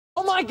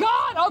my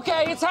God!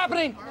 Okay, it's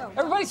happening.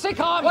 Everybody stay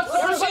calm. What's the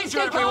procedure,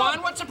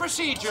 everyone? What's the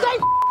procedure? Stay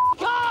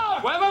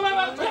calm! Wait. Everybody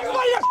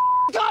just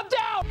calm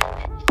down!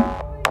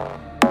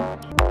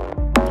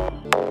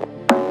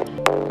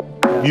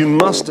 You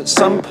must at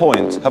some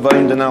point have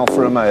owned an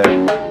Alfa Romeo.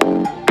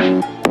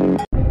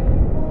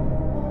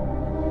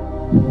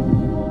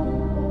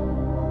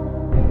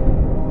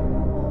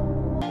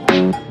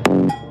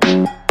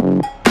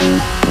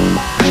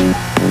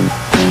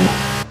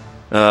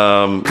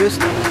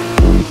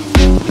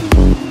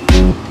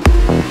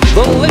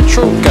 The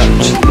literal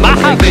goat,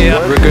 Mahavir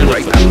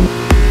Raghunathan.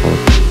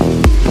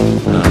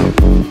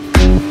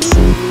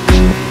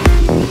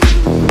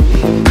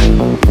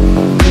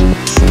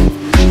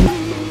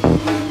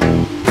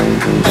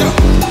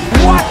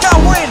 What a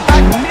win!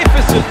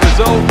 Magnificent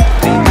result.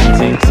 The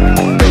antics,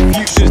 the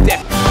future's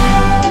death.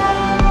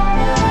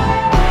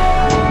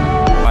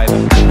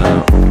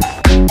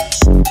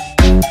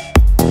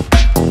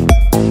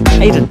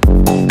 Aiden.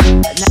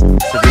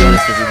 To be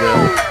honest, as you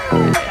will,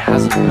 it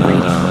hasn't really.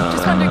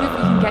 Just wondering if we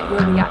can get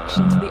your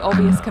reaction to the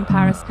obvious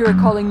comparison. Who are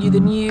calling you the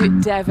new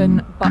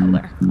Devon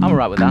Butler? I'm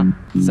alright with that.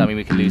 Does that mean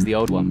we can lose the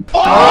old one?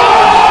 Honey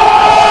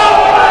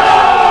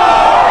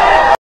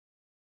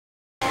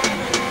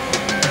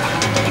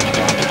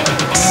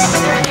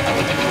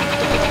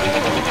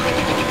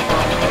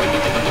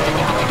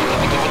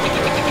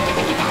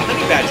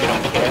Badger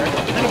don't care.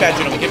 Honey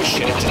Badger don't give a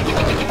shit.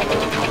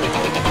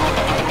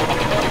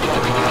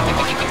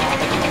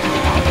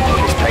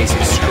 This pace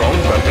is strong,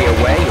 but be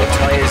aware your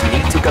tyres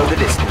need to go the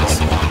distance.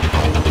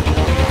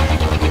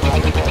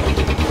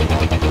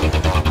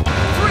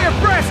 3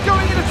 abreast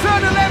going into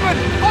turn 11.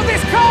 Oh,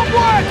 this can't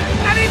work!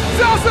 And it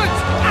doesn't!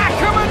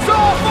 Ackerman's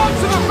off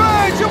onto the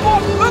verge of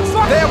what looks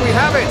like... There we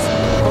have it!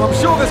 Well, I'm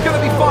sure there's going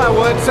to be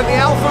fireworks at the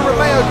Alfa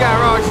Romeo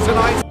garage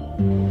tonight.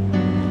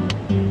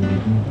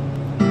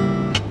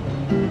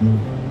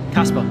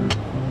 Casper.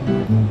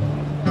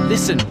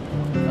 Listen,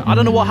 I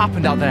don't know what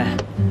happened out there.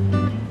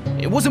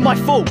 It wasn't my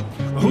fault.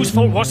 Whose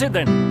fault was it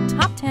then?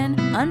 Top 10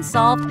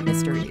 Unsolved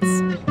Mysteries.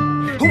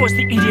 Who was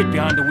the idiot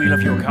behind the wheel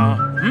of your car?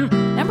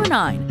 Number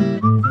 9.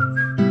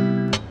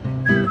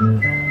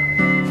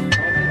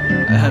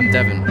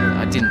 Devon,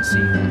 I didn't see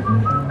you.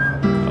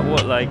 Oh,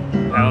 what, like,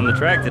 out on the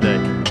track today?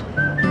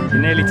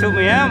 You nearly took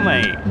me out,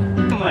 mate.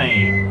 What are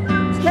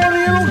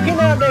you looking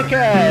at,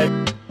 dickhead?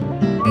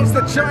 It's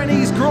the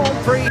Chinese Grand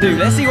Prix. Dude,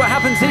 let's see what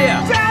happens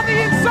here. Down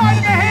the inside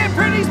of the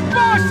hairpin, he's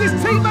barged his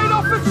teammate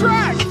off the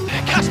track.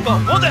 Casper,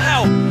 what the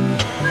hell?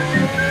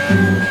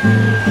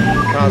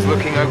 Car's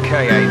looking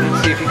okay,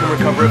 Aiden. See if you can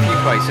recover a few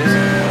paces.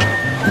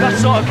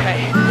 That's not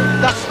okay.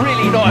 That's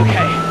really not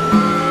okay.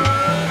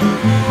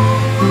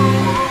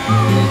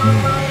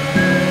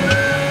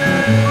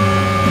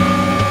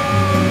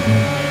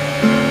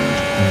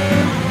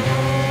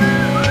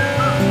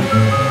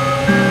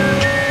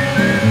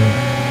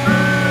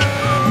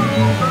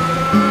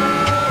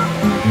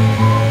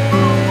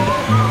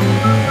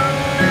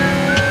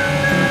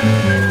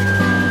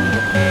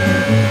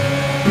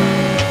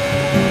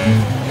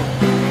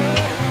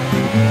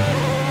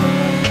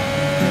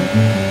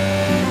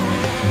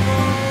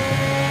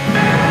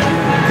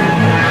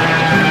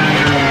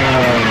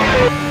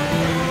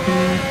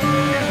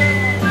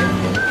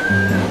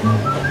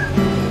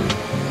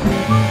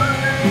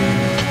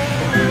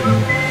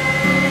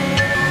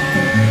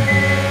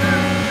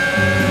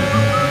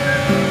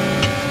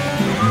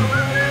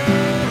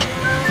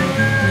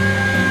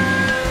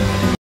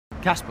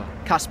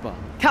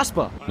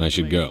 Casper! I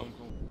should go.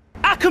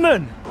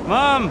 Ackerman!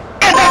 Mom!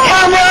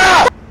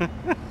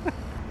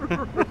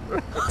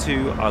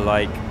 Two are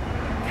like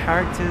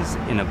characters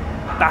in a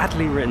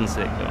badly written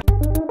sitcom.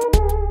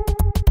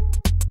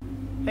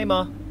 Hey,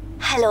 Ma.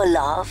 Hello,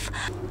 love.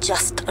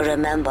 Just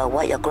remember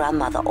what your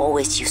grandmother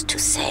always used to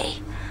say.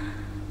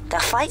 The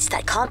fights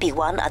that can't be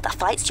won are the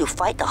fights you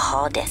fight the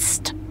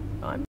hardest.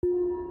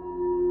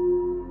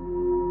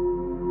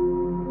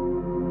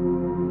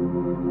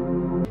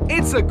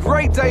 It's a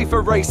great day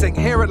for racing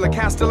here at Le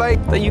Castellet.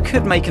 Though you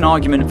could make an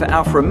argument for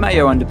Alfa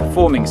Romeo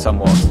underperforming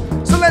somewhat.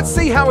 So let's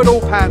see how it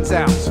all pans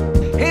out.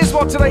 Here's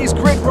what today's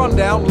grid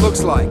rundown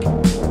looks like.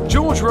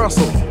 George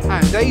Russell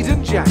and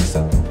Aiden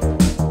Jackson.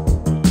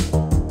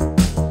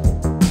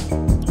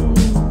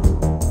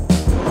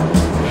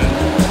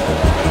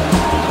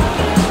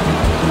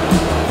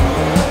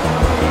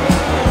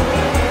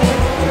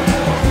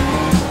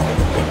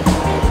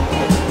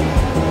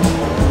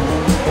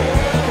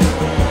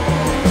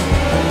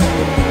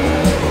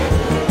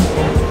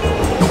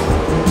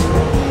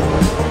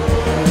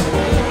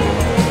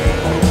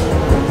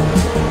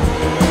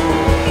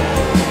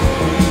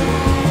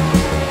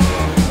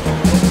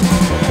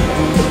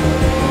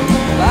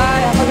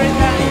 Bye.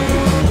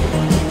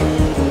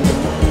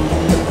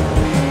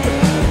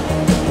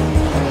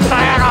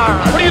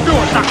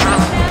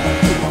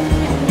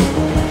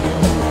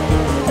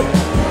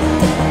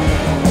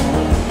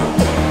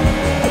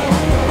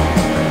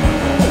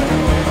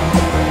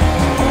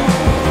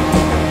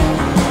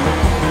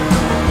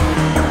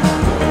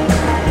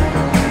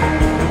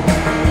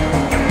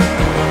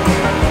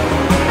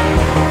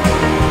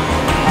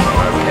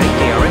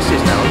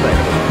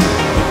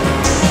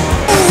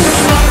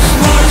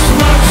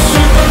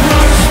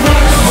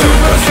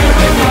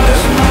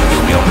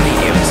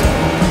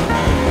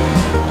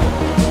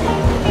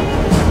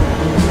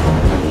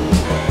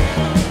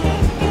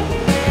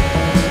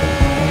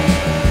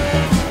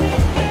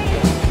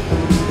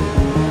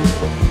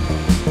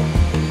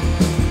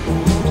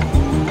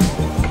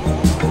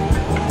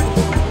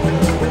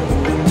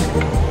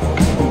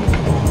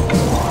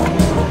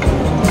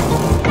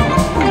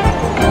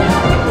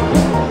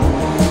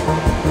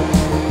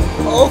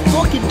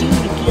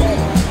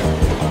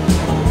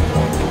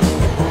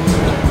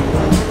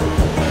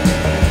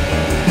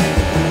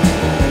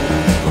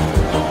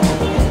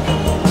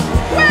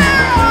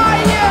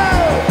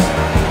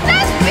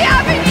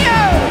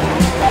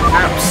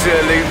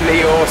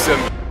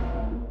 awesome.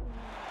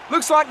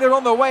 Looks like they're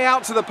on their way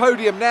out to the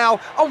podium now,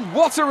 and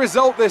what a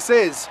result this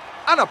is.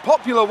 And a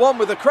popular one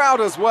with the crowd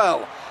as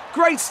well.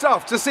 Great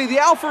stuff to see the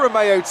Alfa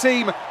Romeo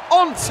team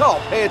on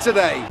top here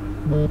today.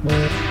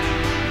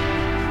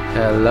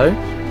 Hello?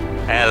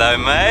 Hello,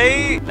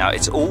 mate. Now,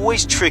 it's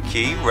always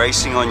tricky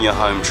racing on your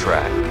home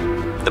track.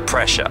 The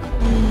pressure.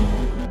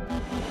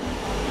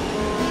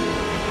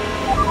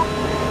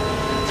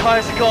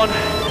 Tyres are gone.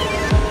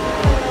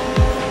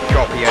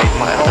 Copy,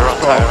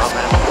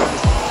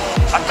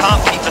 I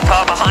can't keep the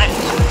car behind.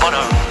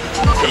 Mono.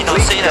 Can you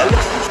not see that?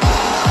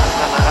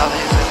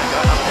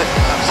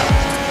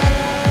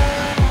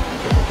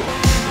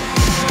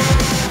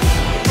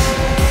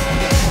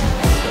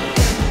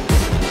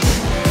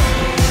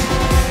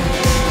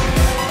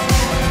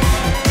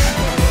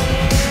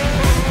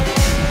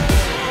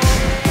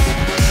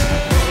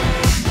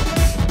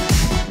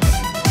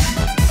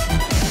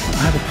 I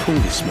had a call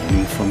this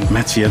morning from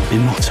Mattia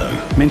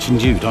Binotto.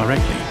 Mentioned you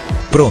directly.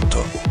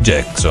 Pronto,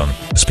 Jackson,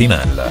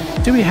 Spinella.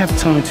 Do we have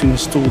time to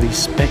install the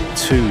Spec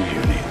 2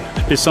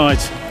 unit?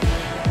 Besides,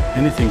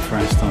 anything for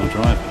our star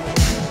driver.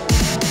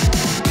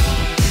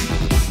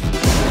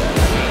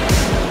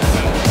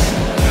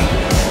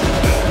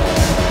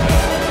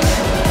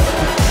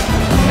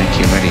 I'll make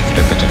you ready for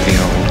a bit of the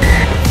old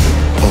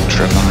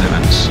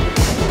ultra-violence.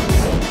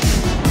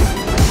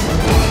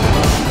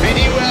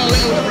 Pretty well,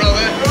 little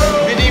brother.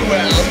 Pretty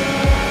well.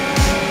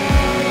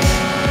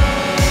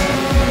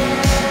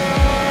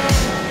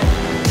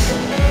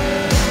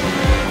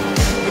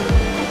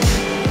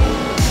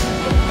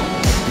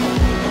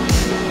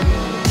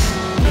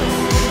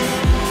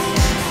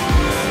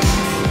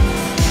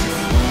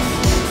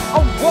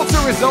 What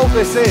a result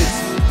this is,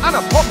 and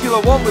a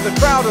popular one with the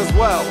crowd as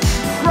well.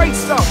 Great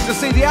stuff to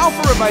see the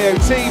Alfa Romeo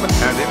team.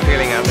 How's it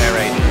feeling out there,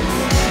 Aiden?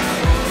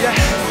 Yeah,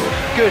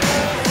 good.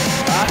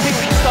 I think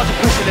we can start to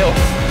push a little.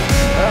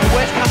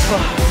 Where's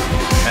Casper?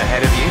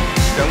 Ahead of you.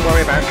 Don't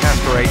worry about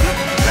Casper, Aiden.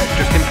 Let's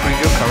just improve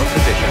your current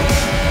position.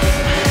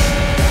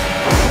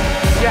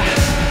 Yeah,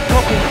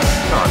 copy.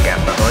 Can't get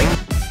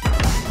behind.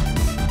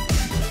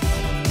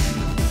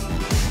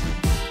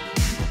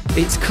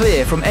 It's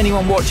clear from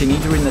anyone watching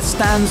either in the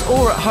stands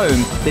or at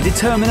home the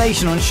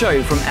determination on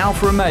show from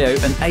Alfa Romeo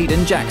and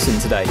Aiden Jackson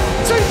today.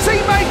 Two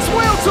teammates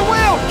wheel to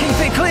wheel. Keep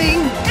it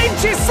clean.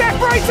 Inches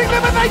separating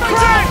them and they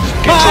crash.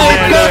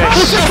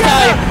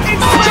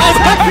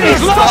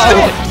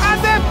 And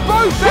they're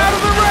both out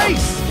of the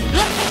race.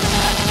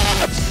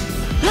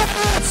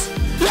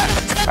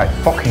 I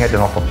fucking had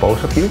enough of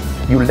both of you.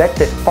 You let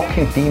that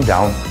fucking team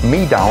down,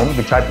 me down,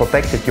 which I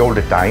protected you all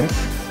the time.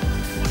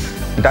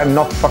 And I'm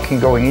not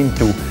fucking going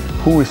into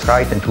who is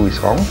right and who is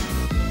wrong.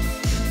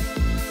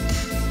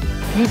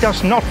 He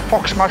does not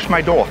fuck smash my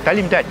door. Tell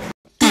him that.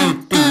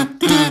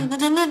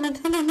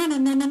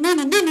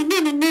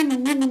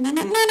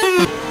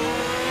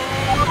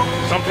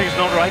 Something's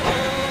not right.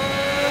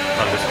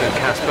 Understood,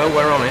 Casper.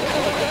 We're on it.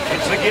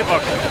 It's the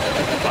gearbox.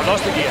 I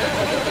lost the gear.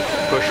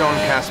 Push on,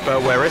 Casper.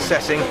 We're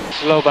assessing.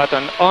 Slow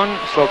button on,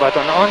 slow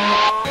button on.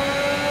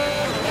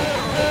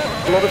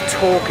 A lot of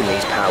torque in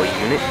these power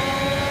units.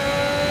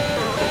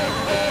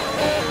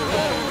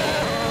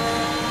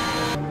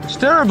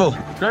 Terrible.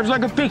 Drives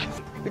like a pig.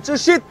 It's a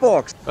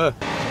shitbox. Must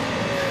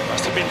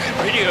have been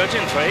pretty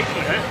urgent for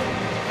Aiden, huh?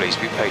 Please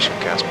be patient,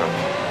 Casper.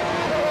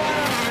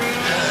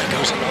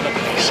 Goes another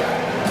place.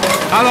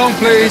 How long,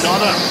 please?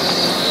 Another.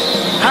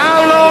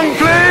 How long,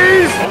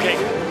 please? Okay,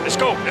 let's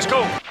go, let's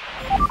go.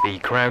 The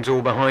crowd's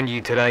all behind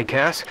you today,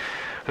 Cass.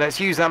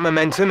 Let's use that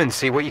momentum and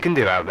see what you can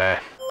do out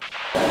there.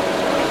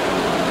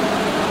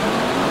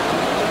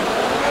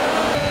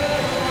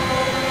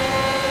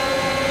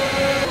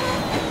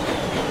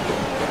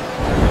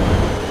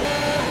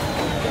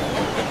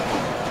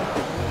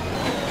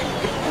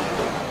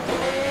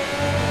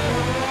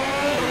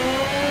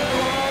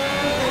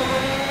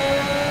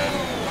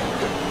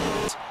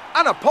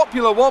 And a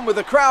popular one with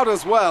the crowd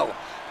as well.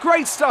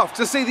 Great stuff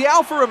to see the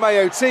Alfa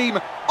Romeo team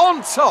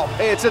on top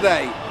here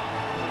today.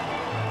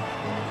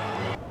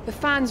 The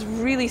fans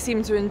really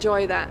seem to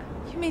enjoy that.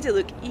 You made it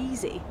look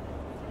easy.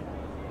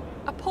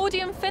 A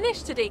podium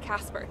finish today,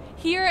 Casper,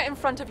 here in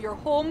front of your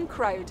home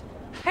crowd.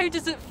 How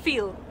does it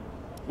feel?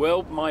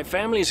 Well, my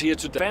family's here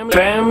today.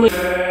 Family.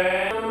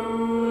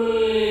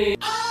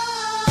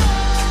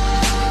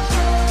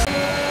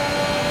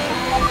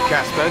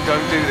 Casper,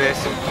 don't do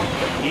this.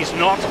 He's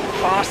not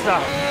faster.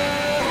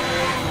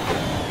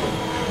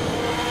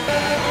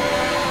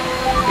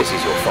 This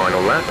is your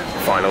final lap.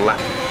 Final lap.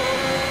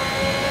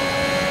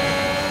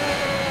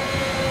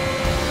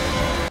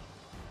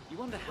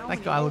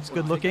 That guy looks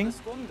good looking.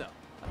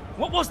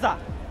 What was that?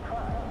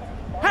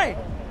 Hey!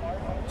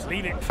 He's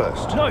leaving.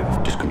 First, No!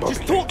 discombobulate.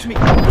 Just talk to me!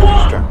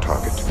 Distract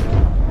target.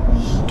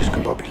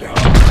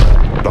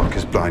 Discombobulate. Block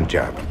his blind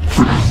jab.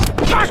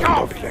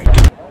 Discombobulate.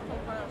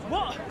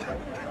 What?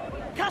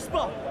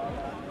 Casper!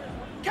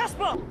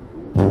 Casper!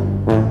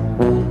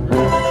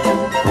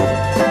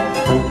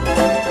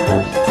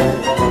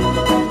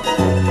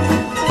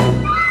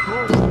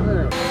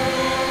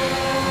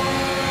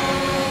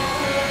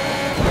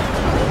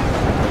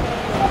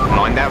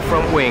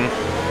 front wing.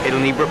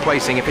 It'll need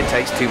replacing if it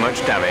takes too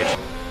much damage.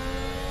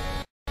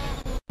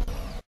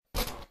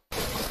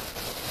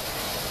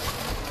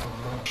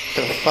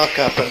 The fuck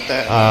up at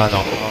that.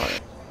 No.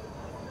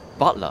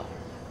 Butler?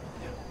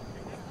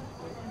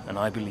 And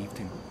I believed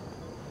him.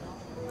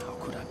 How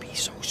could I be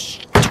so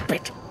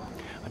stupid?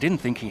 I didn't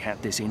think he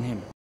had this in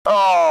him.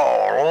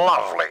 Oh,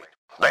 lovely.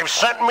 They've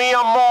sent me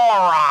a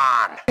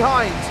moron.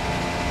 Behind.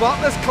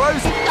 Butler's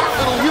close. That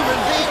little human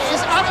being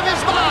is out of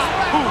his mind.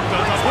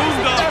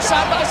 They're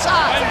side by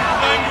side.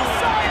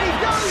 He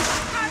goes,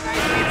 and they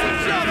hit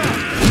each other.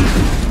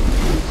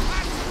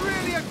 That's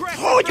really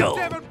aggressive from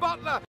Devon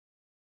Butler.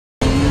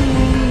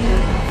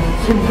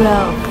 It's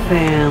about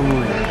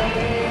family.